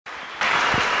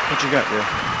What you got there?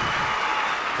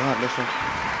 God, listen.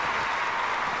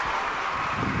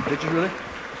 Did you really?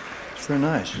 It's very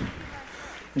nice.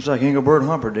 It's like Engelbert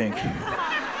Humperdinck. Would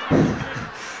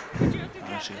you autograph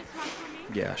this one for me?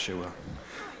 Yeah, sure will.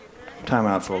 Time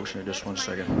out, folks, here, just one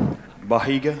second.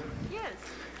 Bahiga? Yes.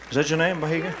 Is that your name,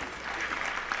 Bahiga?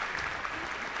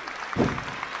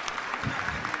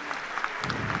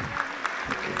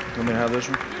 Okay. You want me to have this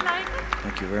one? You like it?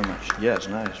 Thank you very much. Yeah, it's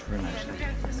nice, very nice. Thank you.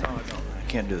 I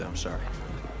can't do that, I'm sorry.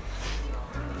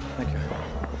 Thank you.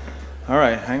 All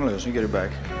right, hang loose, you get it back.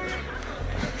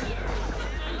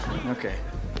 Okay.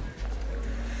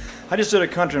 I just did a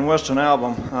country and western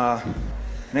album, and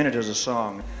in it is a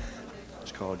song.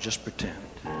 It's called Just Pretend.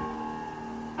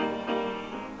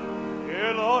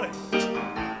 Yeah, Lordy.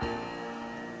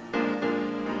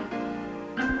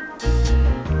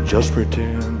 Just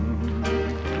pretend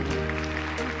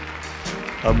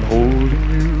I'm holding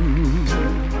you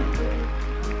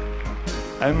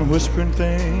and whispering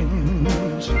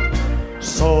things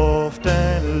soft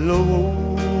and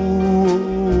low,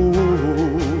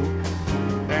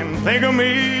 and think of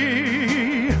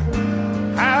me,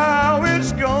 how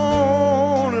it's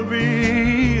gonna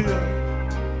be.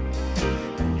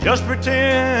 Just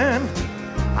pretend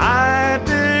I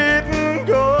didn't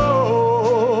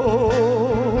go.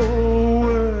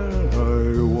 Well,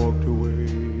 I walked away.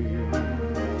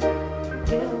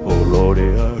 Oh Lordy,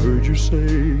 I heard you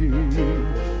say,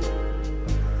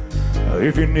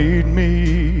 if you need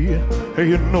me,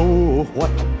 you know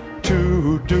what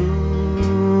to do.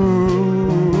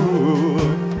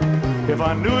 If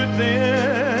I knew it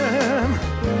then,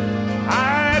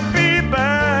 I'd be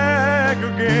back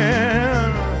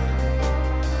again.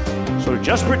 So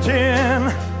just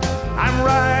pretend I'm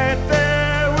right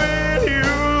there with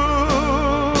you,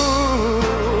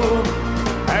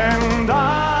 and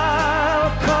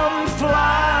I'll come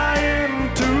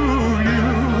flying to you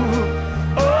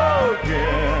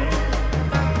again.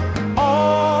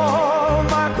 All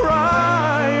my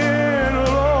crying,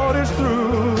 Lord, is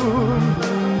through.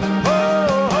 Oh,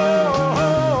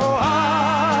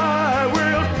 I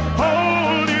will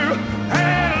hold you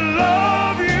and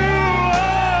love you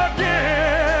again.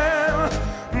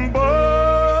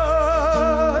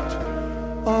 But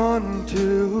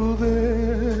until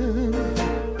then,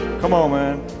 come on,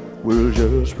 man, we'll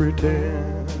just pretend.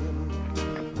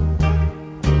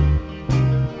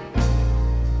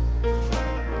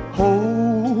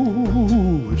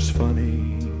 Oh, it's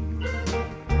funny,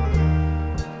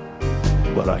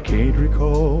 but I can't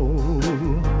recall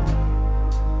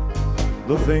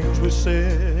the things we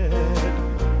said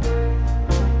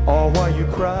or why you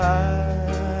cried.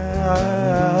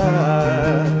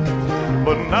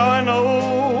 But now I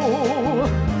know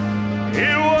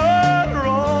it was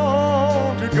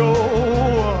wrong to go.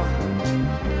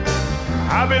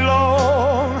 I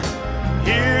belong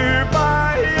here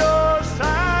by your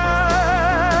side,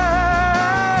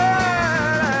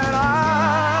 and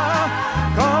I'll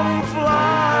come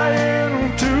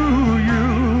flying to you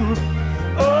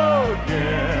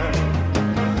again.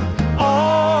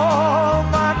 All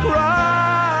my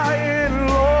crying,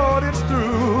 Lord, it's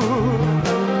through.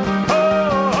 Oh,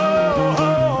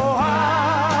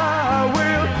 I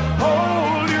will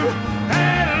hold you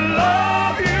and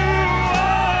love you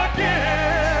again.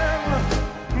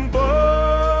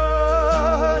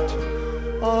 But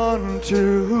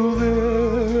until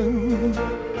then,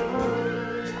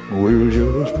 we'll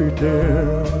just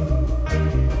pretend.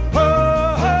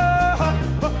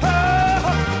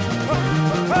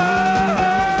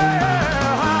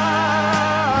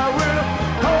 I will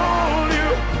hold you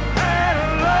and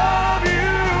love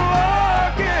you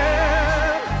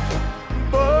again.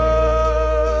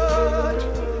 But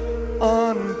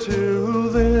until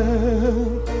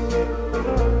then,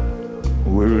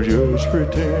 we'll just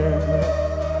pretend.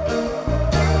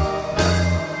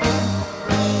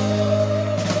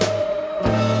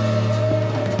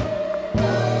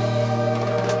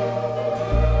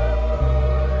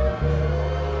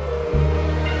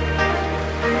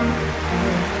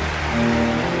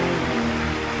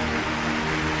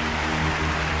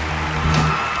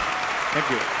 Thank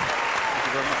you. Thank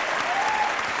you very much.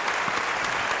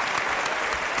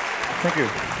 Thank you.